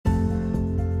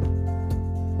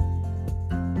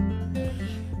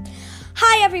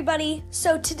Hi everybody!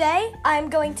 So today I'm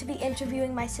going to be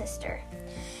interviewing my sister.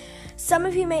 Some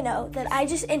of you may know that I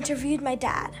just interviewed my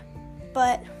dad,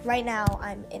 but right now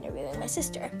I'm interviewing my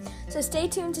sister. So stay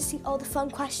tuned to see all the fun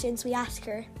questions we ask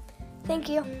her. Thank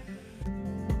you.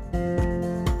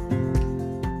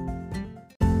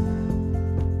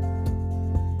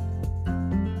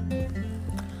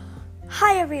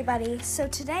 Hi everybody! So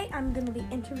today I'm going to be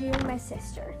interviewing my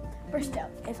sister. First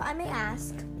up, if I may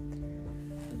ask,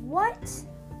 what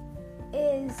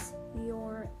is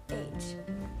your age?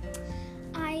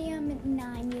 I am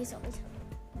 9 years old.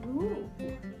 Ooh.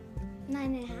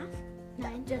 9.5?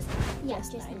 9? Just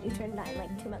 9. You turned 9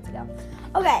 like 2 months ago.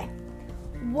 Oh. Okay.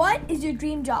 What is your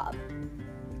dream job?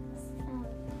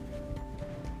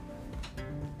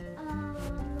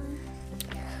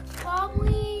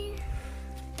 Probably.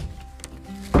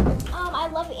 I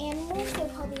love animals, so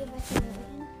probably a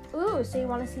veterinarian. Ooh, so you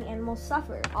want to see animals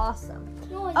suffer. Awesome.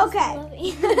 No, I just Okay. love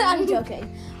animals. I'm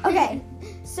joking. Okay.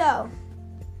 So,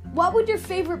 what would your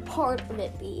favorite part of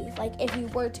it be? Like, if you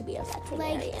were to be a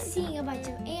veterinarian? Like seeing a bunch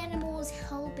of animals,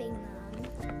 helping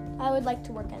them. I would like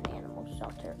to work at an animal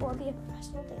shelter or be a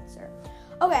professional dancer.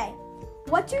 Okay.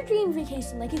 What's your dream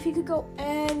vacation? Like, if you could go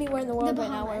anywhere in the world right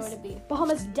now, where would it be?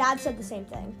 Bahamas. Dad said the same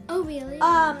thing. Oh, really?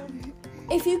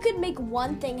 If you could make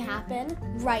one thing happen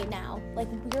right now, like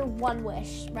your one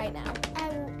wish right now, I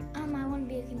want to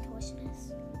be a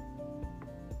contortionist.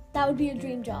 that would be your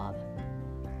dream job.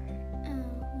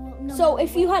 Well, no, So one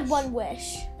if you had wish. one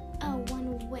wish,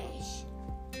 One wish.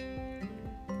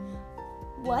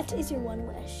 what is your one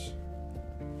wish?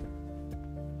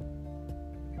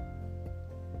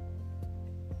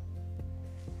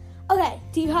 Okay,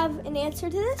 do you have an answer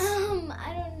to this?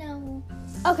 I don't know.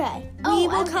 Okay, we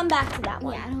will come back to that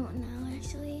one. Yeah, I don't know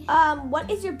actually. What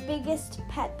is your biggest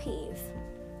pet peeve?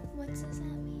 What does that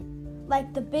mean?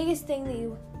 Like the biggest thing that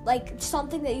you, like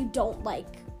something that you don't like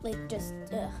just,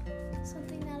 ugh.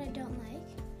 Something that I don't like.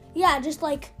 Yeah, just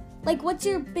like what's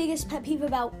your biggest pet peeve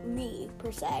about me,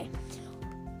 per se?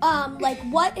 Like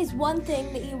what is one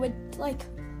thing that you would, like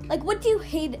what do you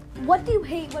hate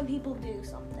when people do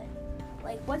something?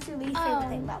 Like, what's your least favorite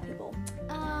thing about people?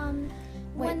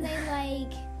 When they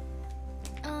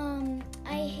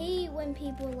I hate when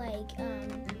people brag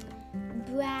and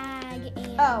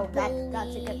bully.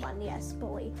 That's a good one. Yes,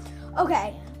 bully.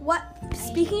 Okay,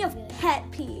 speaking of pet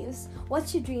peeves,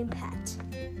 what's your dream pet?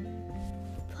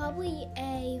 Probably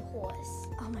a horse.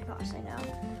 Oh my gosh, I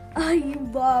know. You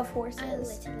love horses. I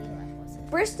literally love horses.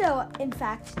 Bristow, in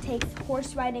fact, takes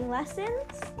horse riding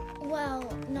lessons Well,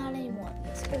 not anymore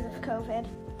because of COVID.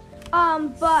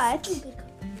 But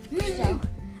so,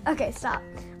 okay, stop.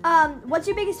 What's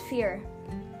your biggest fear?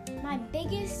 My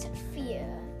biggest fear,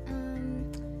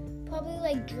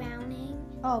 probably drowning.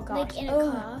 Oh gosh. Like in a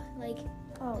car, when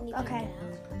you can't okay.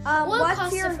 get out. Or What's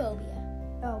claustrophobia.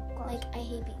 Oh gosh. I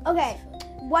hate being Okay.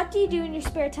 claustrophobic. What do you do in your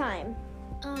spare time?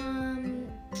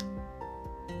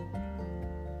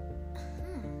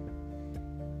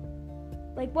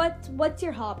 Like what's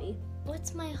your hobby?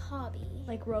 What's my hobby?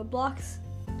 Like Roblox?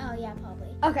 Oh yeah, probably.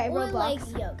 Okay, Or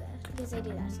Roblox. yoga, because I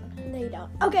do that sometimes. No, you don't.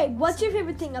 Okay, what's your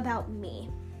favorite thing about me?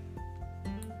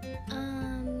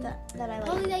 That I like.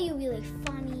 Probably that you're really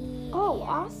funny. Oh, and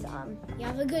awesome. You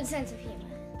have a good sense of humor.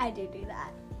 I do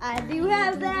that. I do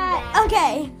have that.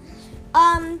 Okay.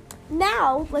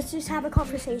 Now let's just have a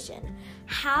conversation.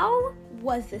 How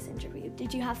was this interview?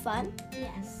 Did you have fun?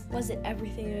 Yes. Was it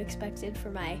everything you expected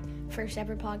for my first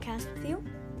ever podcast with you?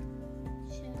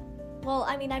 Sure. Well,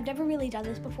 I mean, I've never really done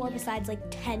this before besides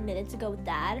 10 minutes ago with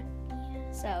Dad.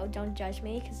 Yeah. So don't judge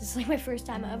me because this is my first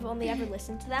time. I've only ever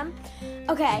listened to them.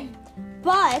 Okay.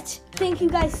 But thank you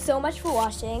guys so much for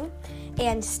watching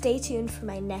and stay tuned for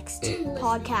my next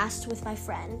podcast with my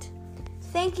friend.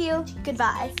 Thank you.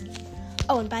 Goodbye.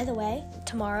 Oh, and by the way,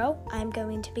 tomorrow I'm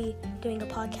going to be doing a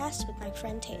podcast with my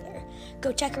friend Taylor.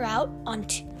 Go check her out on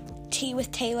Tea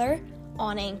with Taylor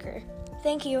on Anchor.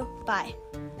 Thank you. Bye.